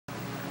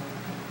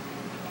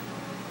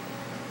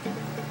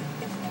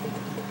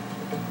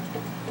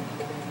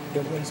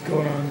What's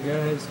going on,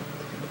 guys?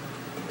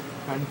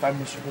 95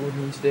 Mr.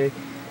 Gordon today.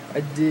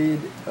 I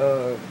did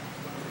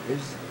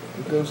there's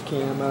the ghost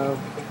camo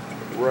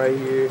right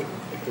here.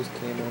 Ghost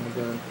camo on the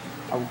gun.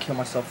 I will kill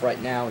myself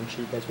right now and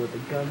show you guys what the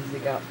guns they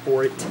got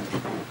for it.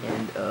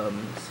 And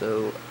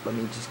so let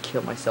me just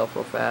kill myself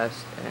real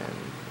fast and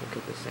we'll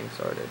get this thing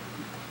started.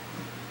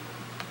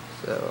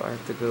 So I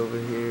have to go over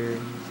here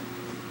and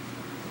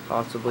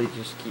possibly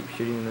just keep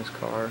shooting this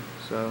car.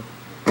 So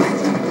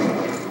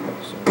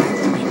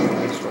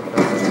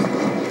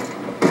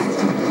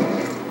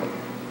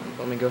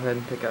let me go ahead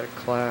and pick out a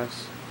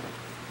class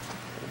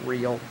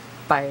real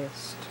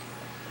fast.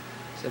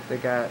 So if they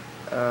got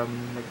the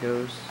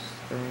ghost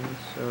thing,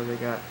 so they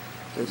got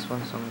this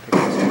one, so I'm gonna pick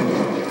this one.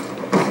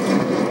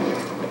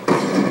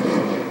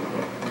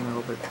 And a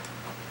little bit.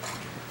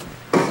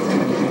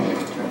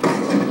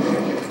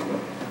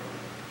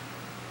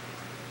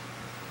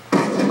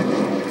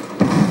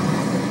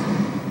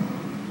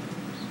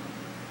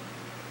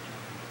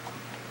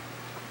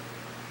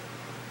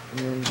 And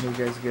then here you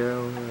guys go,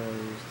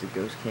 use the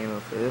ghost camo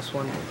for this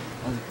one. As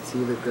you can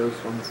see, the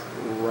ghost one's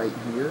right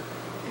here.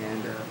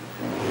 And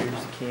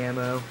here's the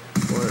camo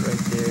for it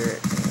right there.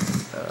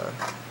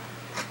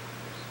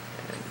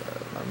 And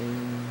let me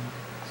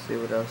see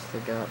what else they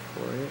got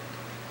for it.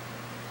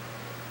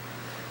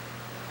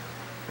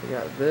 They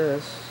got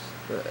this,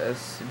 the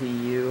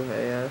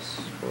SVUAS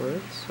for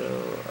it. So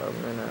I'm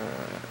gonna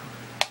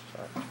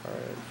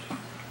charge.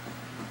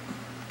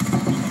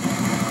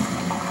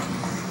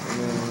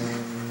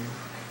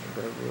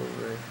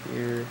 Over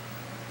here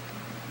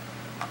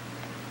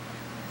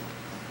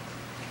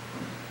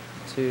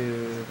to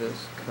this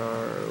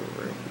car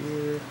over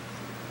here.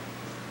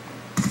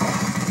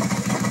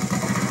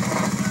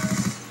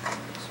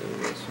 So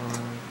this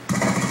one.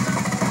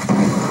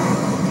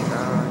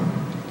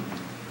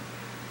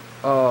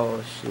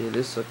 Oh shit,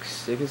 this looks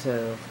sick as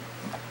hell.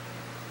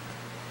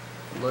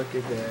 Look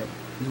at that.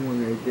 There's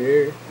one right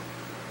there. There's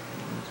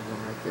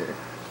one right there.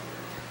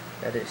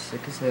 That is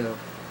sick as hell.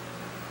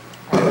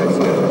 Alright,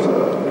 so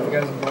if you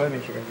guys enjoyed,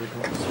 make sure you guys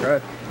comment and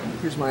subscribe.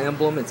 Here's my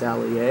emblem, it's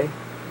Alley A.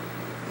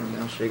 And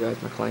I'll show you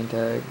guys my clang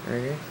tag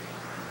right here.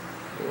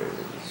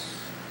 There's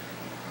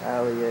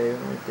Alley A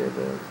right there,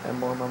 the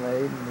emblem I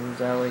made, and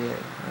there's Alley A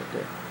right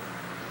there.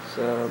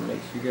 So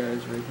make sure you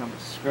guys really comment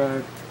and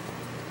subscribe.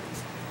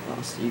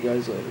 I'll see you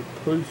guys later.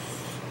 Peace.